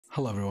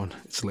Hello everyone,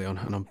 it's Leon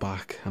and I'm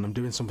back and I'm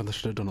doing something I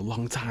should have done a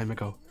long time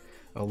ago.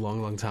 A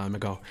long time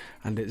ago.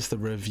 And it's the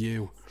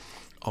review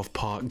of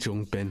Park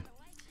Jung Bin.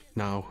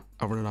 Now,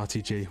 I run an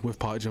RTG with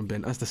Park Jung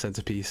Bin as the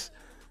centerpiece.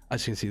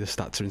 As you can see, the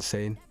stats are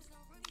insane.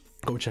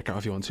 Go check it out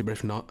if you want to, but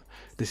if not,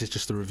 this is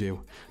just the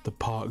review. The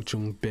Park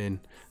Jung Bin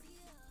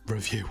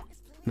review.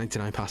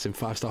 99 passing,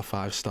 5-star,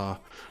 5-star.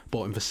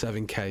 Bought him for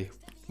 7k.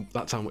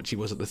 That's how much he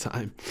was at the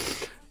time.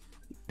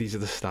 These are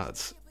the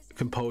stats.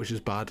 Composure's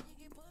bad.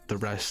 The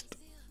rest,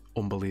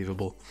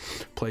 unbelievable.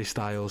 Play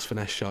styles,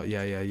 finesse shot,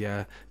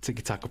 yeah.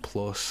 Tiki-taka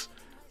plus.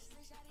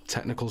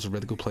 Technical's a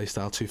really good play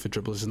style too for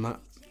dribblers and that.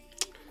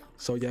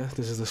 So yeah,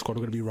 this is the squad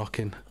we're going to be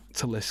rocking.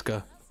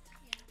 Talisca,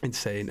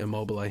 Insane,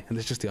 Immobile, and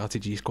this is just the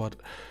RTG squad.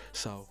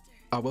 So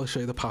I will show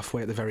you the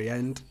pathway at the very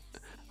end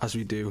as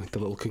we do the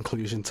little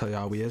conclusion, tell you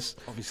how he is.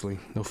 Obviously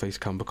no face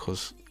cam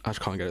because I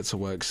just can't get it to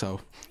work, so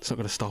it's not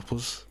going to stop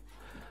us.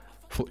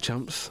 Foot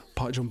champs,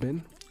 Park Jung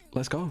Bin,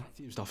 let's go.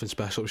 Team's nothing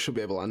special, we should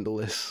be able to handle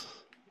this.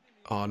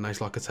 Oh, nice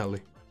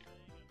Locatelli.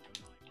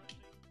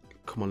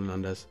 Come on,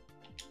 Hernandez.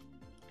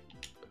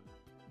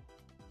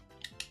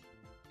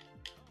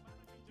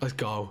 Let's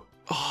go.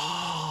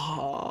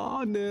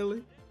 Oh,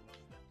 nearly.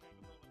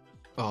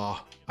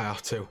 Oh, I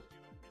have to.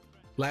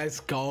 Let's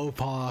go,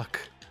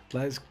 Park.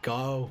 Let's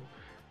go.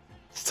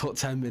 It's took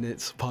 10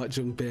 minutes. Park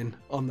Jung Bin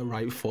on the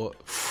right foot.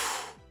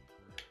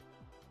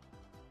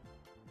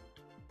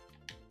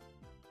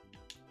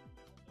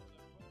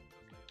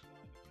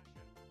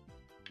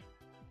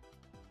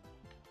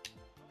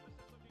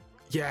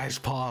 Yes,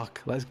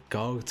 Park. Let's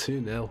go.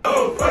 2-0.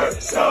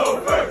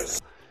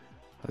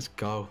 Let's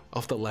go.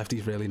 Off the left,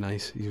 he's really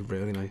nice. He's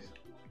really nice.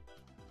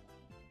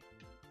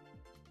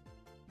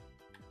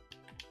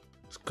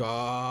 Let's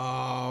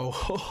go.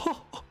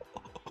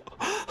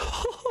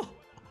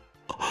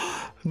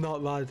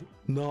 Not bad.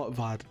 Not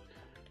bad.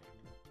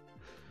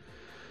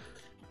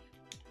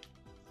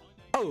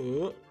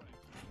 Oh.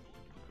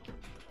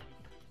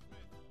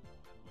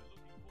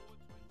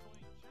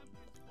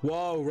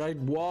 Whoa, right.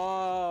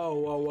 Whoa.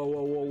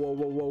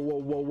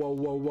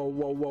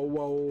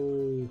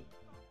 Whoa.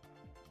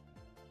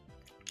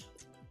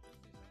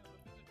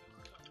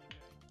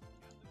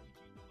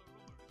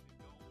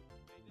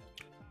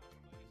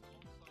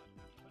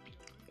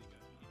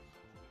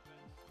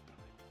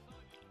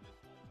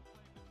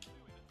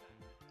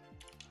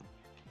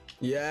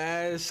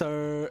 Yes,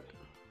 sir.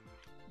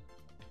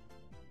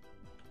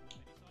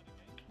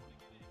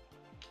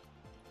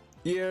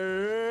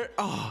 Yeah.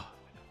 Oh.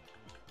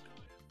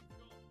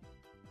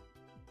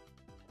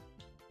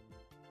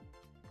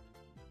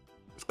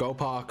 Let's go,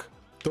 Park.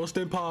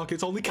 Dustin Park.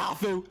 It's only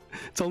Cafu.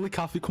 It's only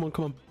Cafu. Come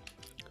on.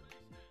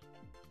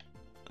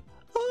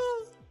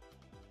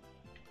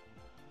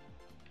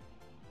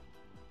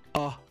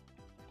 Ah.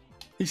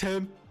 He's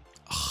him.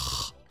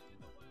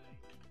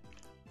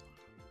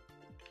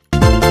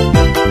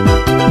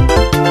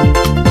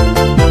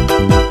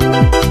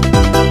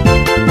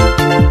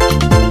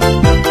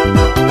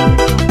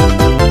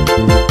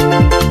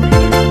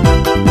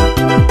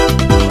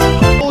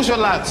 Composure,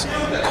 lads.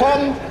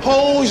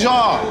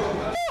 Composure.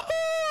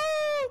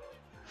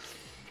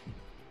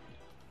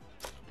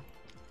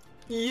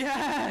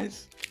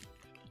 Yes.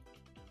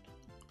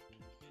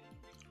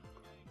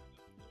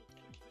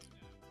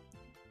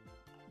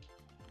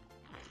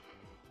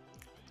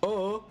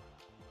 Oh,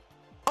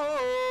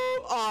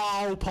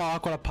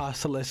 Park, what a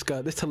pass.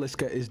 Talisca. This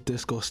Talisca is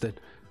disgusting.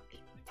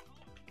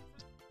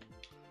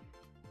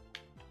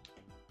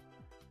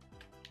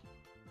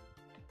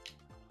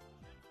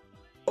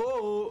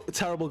 Oh,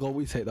 terrible goal.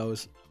 We take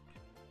those.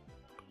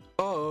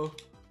 Oh,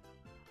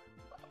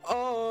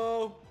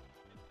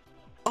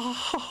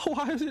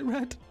 why is it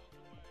red?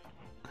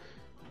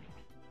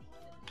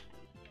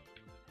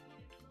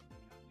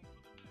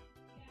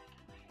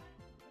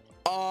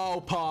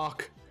 Oh,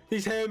 Park.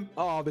 He's him.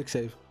 Oh, big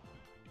save.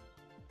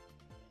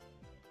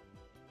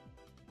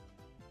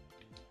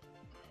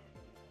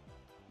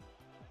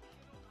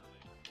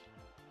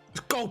 Let's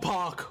go,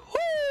 Park.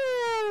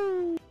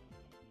 Woo!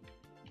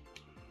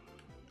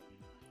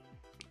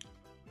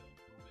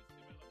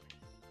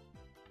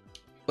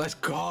 Let's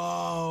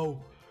go.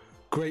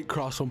 Great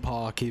cross on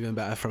Park, even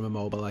better from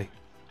Immobile.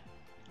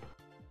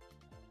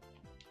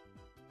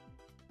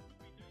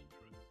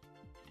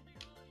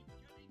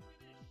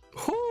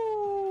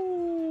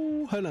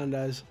 Woo!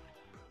 Hernandez.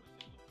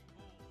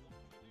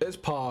 It's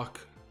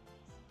Park.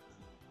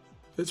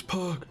 It's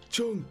Park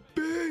Jung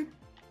Bin.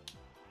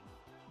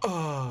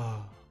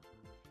 Ah.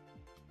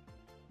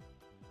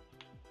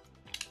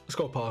 Let's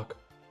go, Park.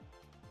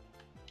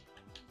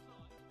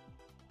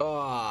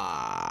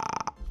 Ah.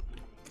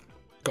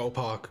 Go,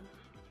 Park.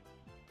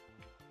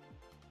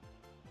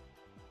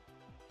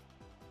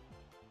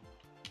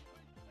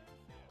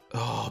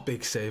 Oh,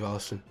 big save,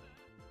 Alisson.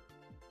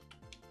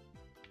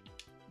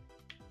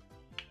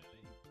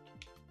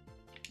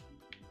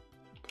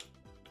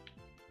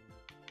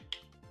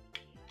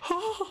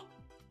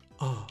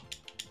 Oh.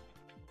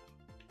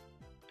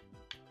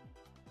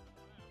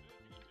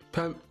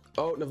 Pen.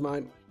 Oh, never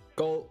mind.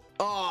 Goal.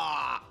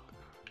 Ah.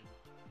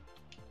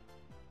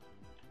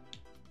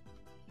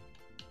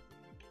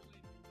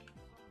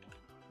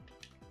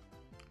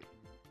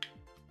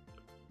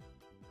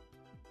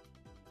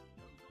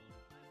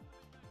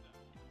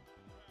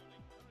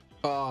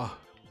 Oh.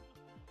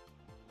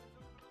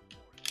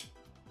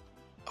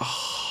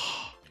 Oh.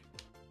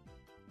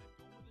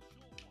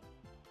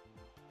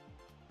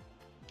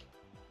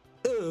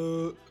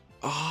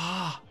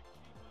 Ah.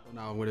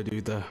 Now I'm going to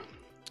do the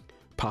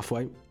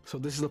pathway. So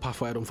this is the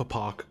pathway I done for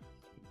Park.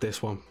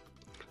 This one.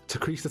 To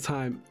increase the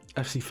time,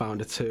 FC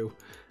Founder 2,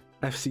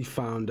 FC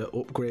Founder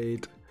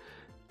upgrade,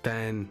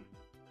 then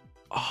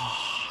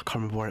I can't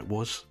remember where it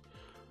was.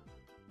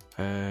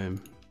 Can't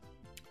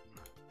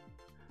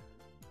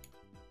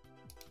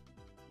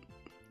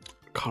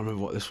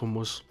remember what this one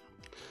was.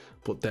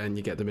 But then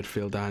you get the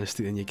midfield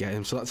dynasty, then you get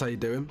him. So that's how you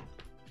do him.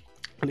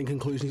 And in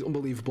conclusion, he's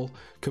unbelievable.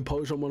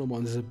 Composure on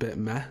one-on-ones is a bit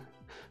meh.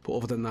 But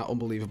other than that,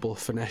 unbelievable.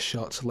 Finesse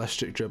shots, less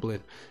strict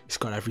dribbling. He's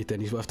got everything.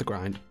 He's worth the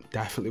grind.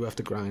 Definitely worth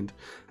the grind.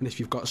 And if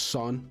you've got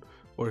Son,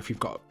 or if you've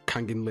got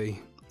Kangin Lee,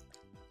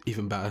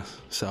 even better.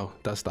 So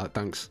that's that.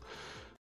 Thanks.